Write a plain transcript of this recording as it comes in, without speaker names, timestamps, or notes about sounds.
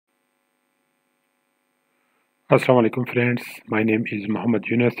Assalamu alaikum friends, my name is Muhammad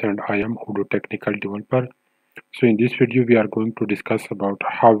Yunus and I am Odoo technical developer. So in this video we are going to discuss about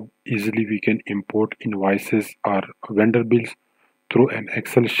how easily we can import invoices or vendor bills through an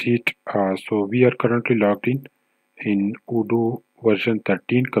Excel sheet. So we are currently logged in Odoo version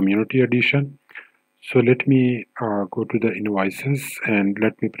 13 community edition. So let me go to the invoices and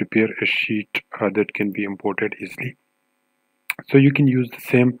let me prepare a sheet that can be imported easily. So you can use the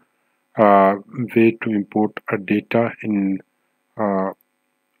same uh, way to import a data in uh,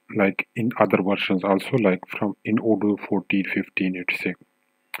 like in other versions also, like from in Odoo 14, 15, etc.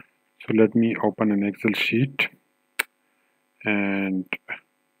 So let me open an Excel sheet and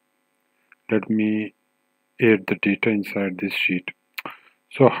let me add the data inside this sheet.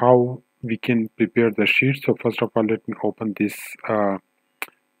 So how we can prepare the sheet? So first of all, let me open this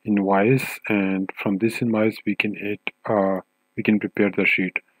invoice, and from this invoice we can prepare the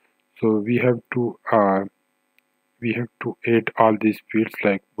sheet. So we have to add all these fields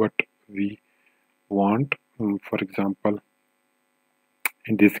like what we want. For example,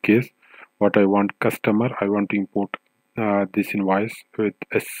 in this case, what I want customer, I want to import this invoice with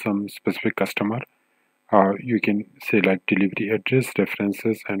some specific customer. You can say like delivery address,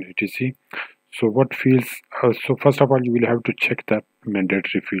 references, and etc. So what fields? So first of all, you will have to check the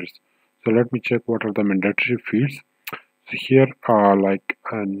mandatory fields. So let me check what are the mandatory fields. So here,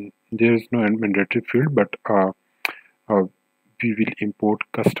 there is no mandatory field, but we will import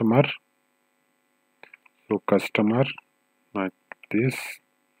customer. So customer like this,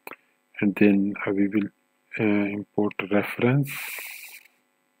 and then we will import reference.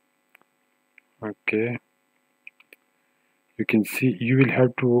 Okay, you can see you will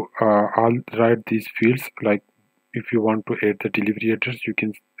have to all write these fields. Like if you want to add the delivery address, you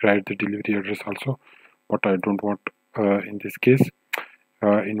can write the delivery address also, but I don't want in this case.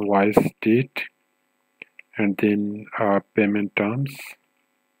 Invoice date, and then payment terms.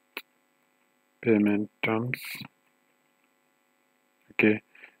 Okay,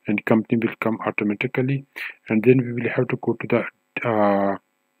 and company will come automatically, and then we will have to go to the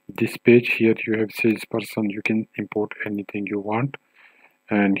this page. Here you have salesperson. You can import anything you want,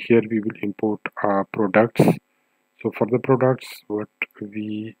 and here we will import products. So for the products, what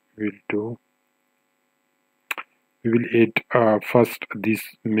we will do, we will add first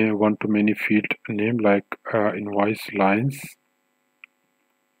this one to many field name, like invoice lines,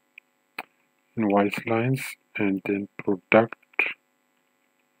 and then product,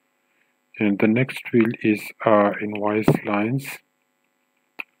 and the next field is invoice lines,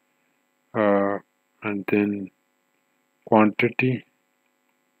 and then quantity.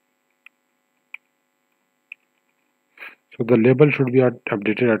 So the label should be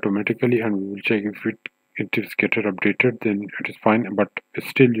updated automatically, and we will check if it is getting updated, then it is fine, but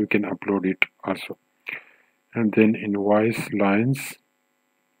still you can upload it also. And then invoice lines,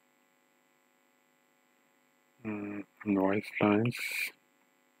 and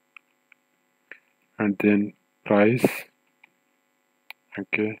then price.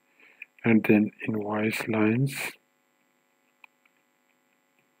 Okay, and then invoice lines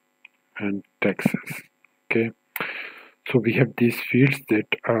and taxes. Okay, so we have these fields that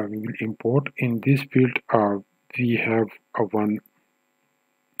we will import. In this field we have one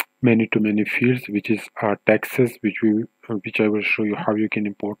many to many fields, which is taxes, which I will show you how you can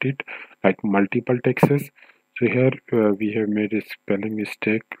import it, like multiple taxes. So here we have made a spelling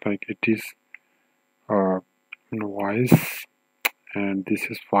mistake, like it is invoice, and this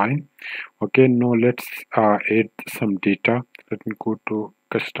is fine. Okay, now let's add some data. Let me go to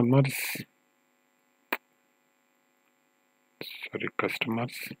customers,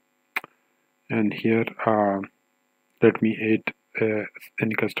 and here let me add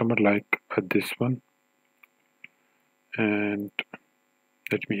any customer, like this one, and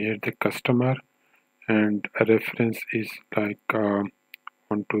let me add the customer, and a reference is like 1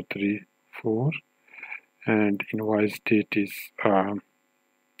 2 3 4, and invoice date is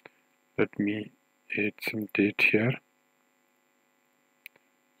let me add some date here.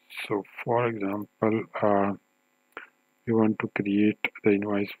 So for example, we want to create the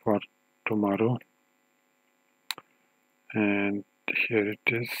invoice for tomorrow, and here it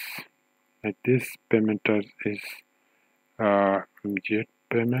is like this. Payment is immediate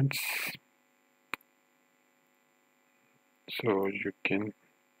payments. So you can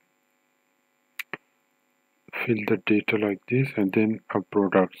fill the data like this, and then a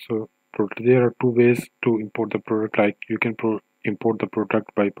product. So there are two ways to import the product. Like you can import the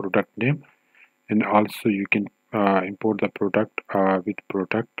product by product name, and also you can import the product with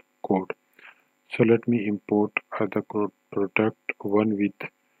product code. So let me import the product, one with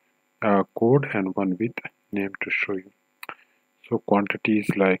code and one with name to show you. So quantity is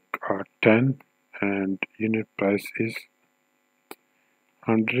like 10 and unit price is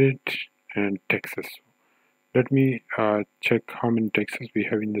 100 and taxes. Let me check how many taxes we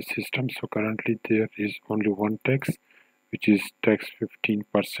have in the system. So currently there is only one tax, which is tax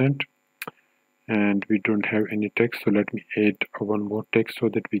 15%, and we don't have any tax. So let me add one more tax so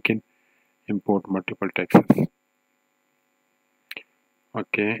that we can import multiple taxes.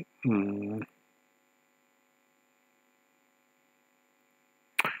 Okay.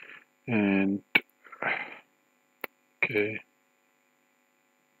 And okay.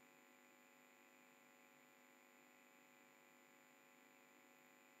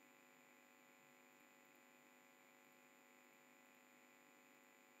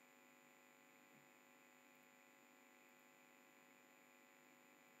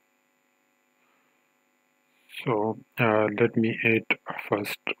 So let me add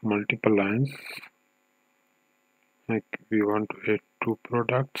first multiple lines. Like we want to add 2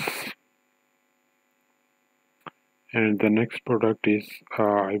 products, and the next product is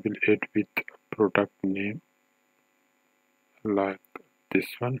I will add with product name like this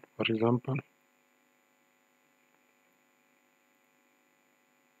one, for example,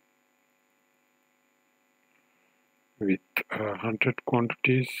 with 100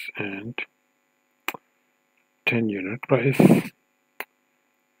 quantities and 10 unit price.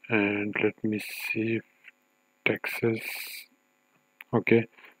 And let me see if taxes. Okay,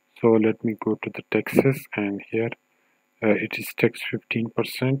 so let me go to the taxes, and here it is tax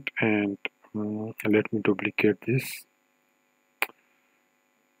 15%, and let me duplicate this.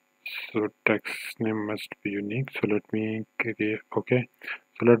 So tax name must be unique. So let me create. Okay,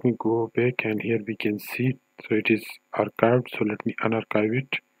 so let me go back, and here we can see. So it is archived. So let me unarchive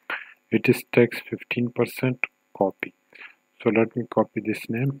it. It is tax 15% copy. So let me copy this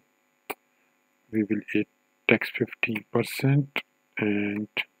name. We will add tax 15% and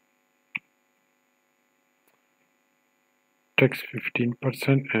tax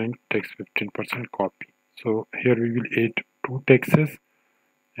 15% and tax 15% copy. So here we will add 2 taxes,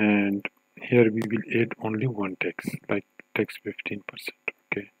 and here we will add only 1 tax, like tax 15%.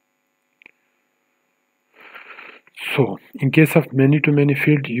 Okay. So in case of many-to-many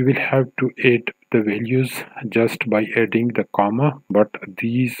field, you will have to add the values just by adding the comma, but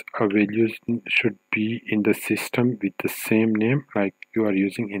these values should be in the system with the same name like you are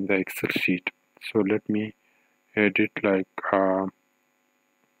using in the Excel sheet. So let me add it like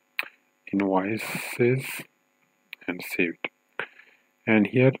invoices and save it. And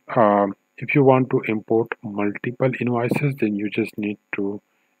here if you want to import multiple invoices, then you just need to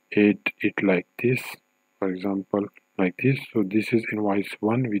add it like this, for example like this. So this is invoice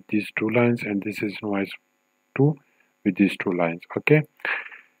 1 with these 2 lines, and this is invoice 2 with these 2 lines. Okay,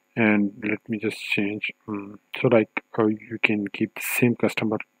 and let me just change so like you can keep the same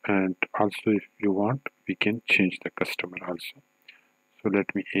customer, and also if you want we can change the customer also. So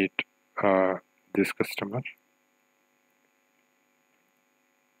let me add this customer.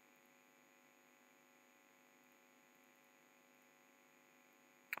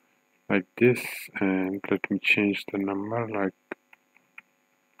 Like this, and let me change the number like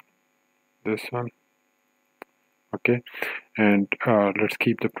this one. Okay, and let's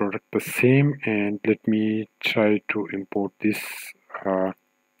keep the product the same, and let me try to import this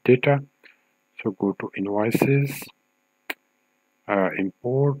data. So go to invoices,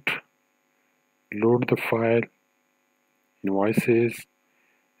 import, load the file, invoices,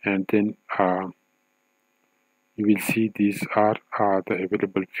 and then you will see these are the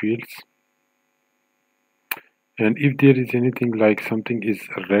available fields. And if there is anything like something is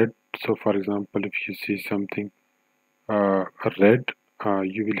red, so for example if you see something red,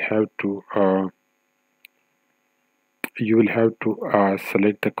 you will have to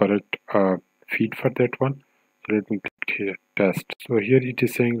select the correct feed for that one. So let me click here test. So here it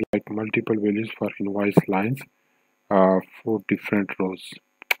is saying like multiple values for invoice lines for different rows.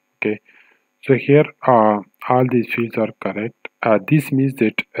 Okay, so here all these fields are correct. This means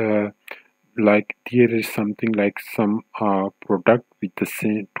that like there is something like some product with the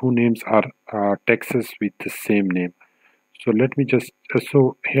same 2 names are taxes with the same name. So let me just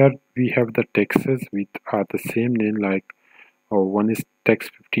so here we have the taxes with the same name, like one is tax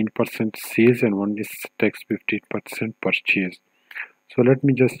 15% sales and one is tax 15% purchase. So let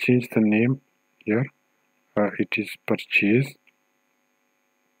me just change the name here. It is purchase,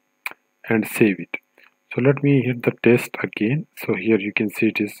 and save it. So let me hit the test again. So here you can see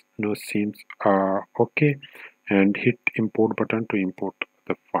it is no seems okay, and hit import button to import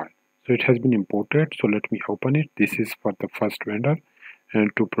the file. So it has been imported. So let me open it. This is for the first vendor,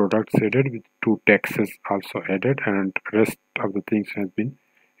 and 2 products added with 2 taxes also added, and rest of the things has been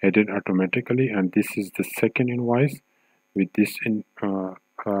added automatically. And this is the second invoice with this in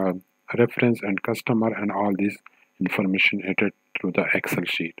reference and customer and all this information added through the Excel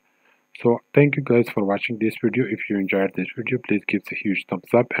sheet. So thank you guys for watching this video. If you enjoyed this video, please give a huge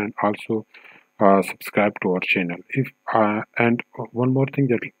thumbs up and also subscribe to our channel. If and one more thing,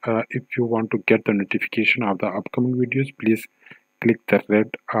 that if you want to get the notification of the upcoming videos, please click the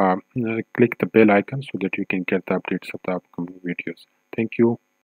click the bell icon so that you can get the updates of the upcoming videos. Thank you.